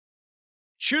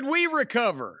Should we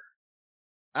recover?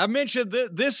 I mentioned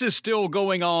that this is still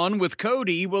going on with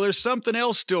Cody. Well, there's something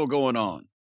else still going on.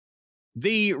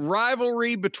 The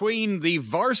rivalry between the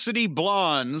Varsity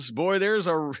Blondes. Boy,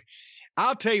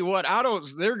 I'll tell you what,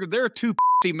 there are two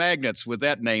magnets with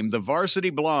that name, the Varsity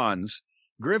Blondes,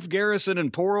 Griff Garrison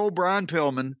and poor old Brian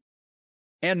Pillman,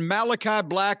 and Malakai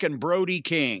Black and Brody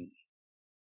King.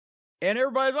 And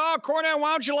everybody's, oh, Cornette,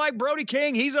 why don't you like Brody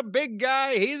King? He's a big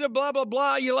guy. He's a blah, blah,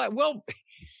 blah. Well,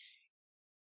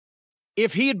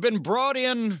 if he had been brought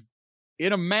in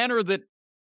a manner that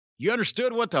you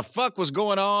understood what the fuck was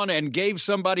going on and gave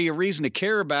somebody a reason to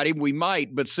care about him, we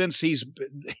might. But since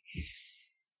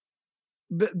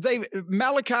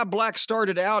Malakai Black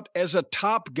started out as a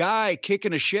top guy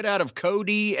kicking a shit out of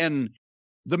Cody and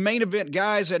the main event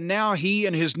guys, and now he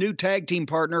and his new tag team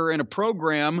partner are in a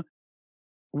program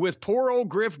with poor old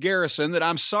Griff Garrison that,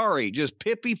 I'm sorry, just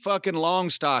Pippi fucking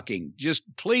Longstocking. Just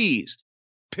please.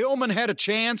 Pillman had a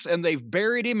chance and they've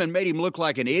buried him and made him look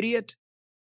like an idiot.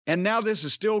 And now this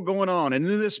is still going on. And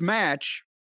in this match,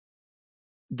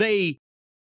 they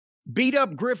beat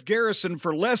up Griff Garrison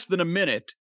for less than a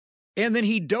minute. And then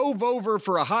he dove over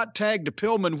for a hot tag to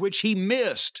Pillman, which he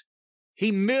missed.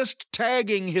 He missed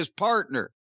tagging his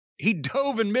partner. He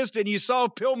dove and missed it. And you saw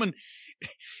Pillman,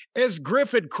 as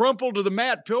Griff had crumpled to the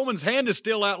mat, Pillman's hand is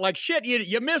still out like, shit,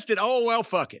 you missed it. Oh, well,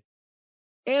 fuck it.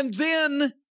 And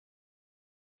then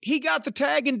he got the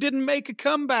tag and didn't make a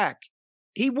comeback.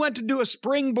 He went to do a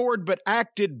springboard but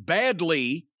acted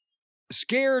badly,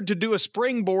 scared to do a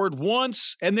springboard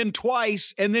once and then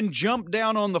twice, and then jumped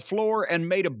down on the floor and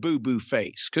made a boo-boo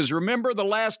face. Because remember the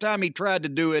last time he tried to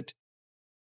do it,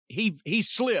 he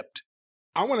slipped.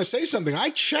 I want to say something. I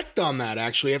checked on that,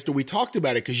 actually, after we talked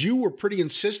about it, because you were pretty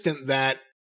insistent that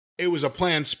it was a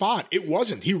planned spot. It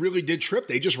wasn't. He really did trip.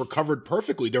 They just recovered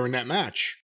perfectly during that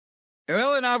match.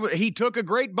 Well, and he took a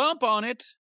great bump on it.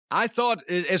 I thought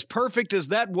as perfect as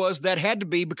that was, that had to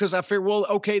be because I figured, well,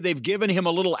 okay, they've given him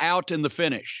a little out in the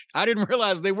finish. I didn't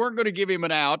realize they weren't going to give him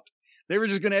an out. They were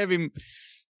just going to have him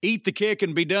eat the kick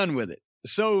and be done with it.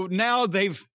 So now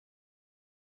they've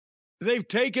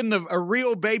taken a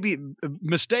real baby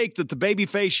mistake that the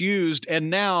babyface used, and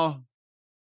now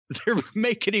they're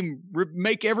making him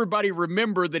make everybody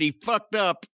remember that he fucked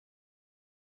up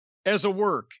as a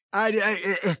work.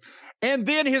 And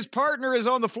then his partner is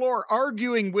on the floor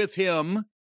arguing with him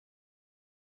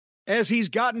as he's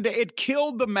gotten to, it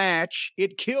killed the match.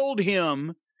 It killed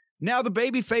him. Now the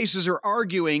baby faces are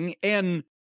arguing, and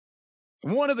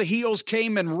one of the heels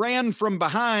came and ran from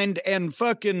behind, and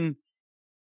fucking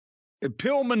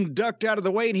Pillman ducked out of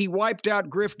the way, and he wiped out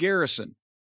Griff Garrison.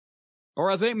 Or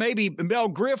I think maybe, well,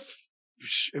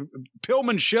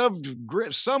 Pillman shoved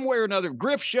Griff somewhere or another.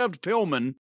 Griff shoved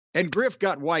Pillman, and Griff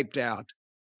got wiped out.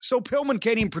 So Pillman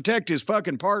can't even protect his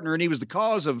fucking partner, and he was the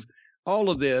cause of all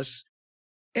of this.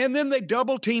 And then they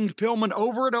double-teamed Pillman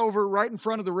over and over right in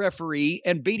front of the referee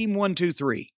and beat him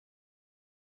 1-2-3.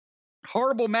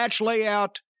 Horrible match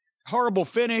layout, horrible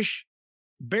finish,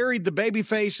 buried the baby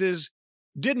faces,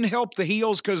 didn't help the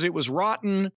heels because it was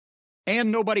rotten,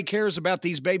 and nobody cares about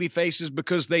these baby faces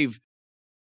because they've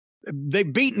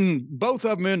beaten both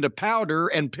of them into powder,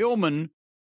 and Pillman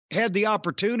had the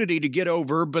opportunity to get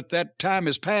over, but that time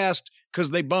has passed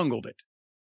because they bungled it.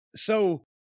 So,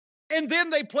 and then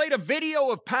they played a video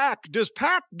of Pac. Does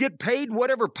Pac get paid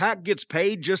whatever Pac gets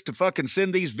paid just to fucking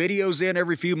send these videos in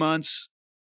every few months?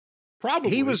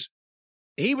 Probably.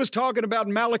 He was talking about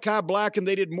Malakai Black, and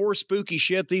they did more spooky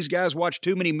shit. These guys watch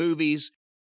too many movies.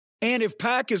 And if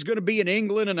Pac is going to be in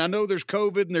England, and I know there's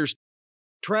COVID and there's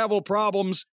travel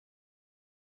problems,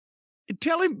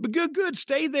 tell him, good,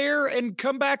 stay there and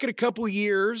come back in a couple of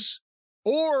years,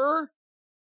 or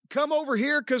come over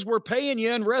here because we're paying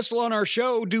you and wrestle on our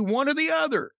show. Do one or the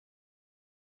other.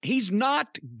 He's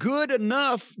not good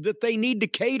enough that they need to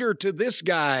cater to this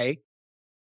guy.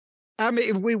 I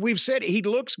mean, we've said he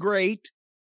looks great.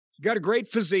 He's got a great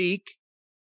physique.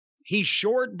 He's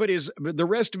short, but the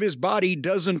rest of his body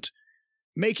doesn't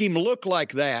make him look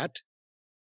like that.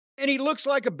 And he looks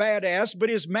like a badass, but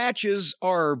his matches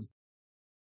are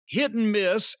hit and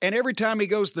miss, and every time he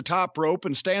goes the top rope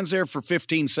and stands there for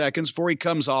 15 seconds before he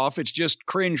comes off, it's just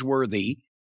cringeworthy.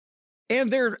 And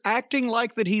they're acting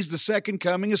like that he's the second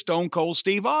coming of Stone Cold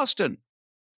Steve Austin.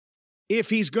 If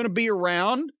he's going to be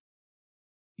around,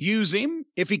 use him.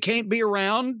 If he can't be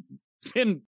around,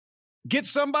 then get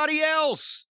somebody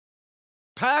else.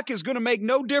 Pac is going to make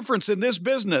no difference in this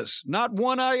business, not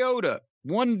one iota,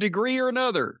 1 degree or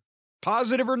another,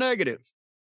 positive or negative.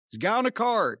 He's got on a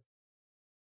card.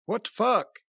 What the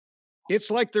fuck? It's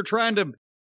like they're trying to,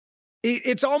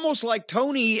 it's almost like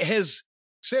Tony has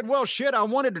said, well, shit, I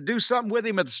wanted to do something with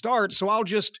him at the start, so I'll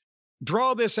just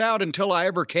draw this out until I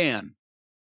ever can.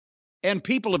 And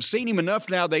people have seen him enough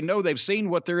now, they know they've seen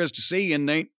what there is to see and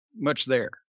ain't much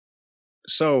there.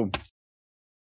 So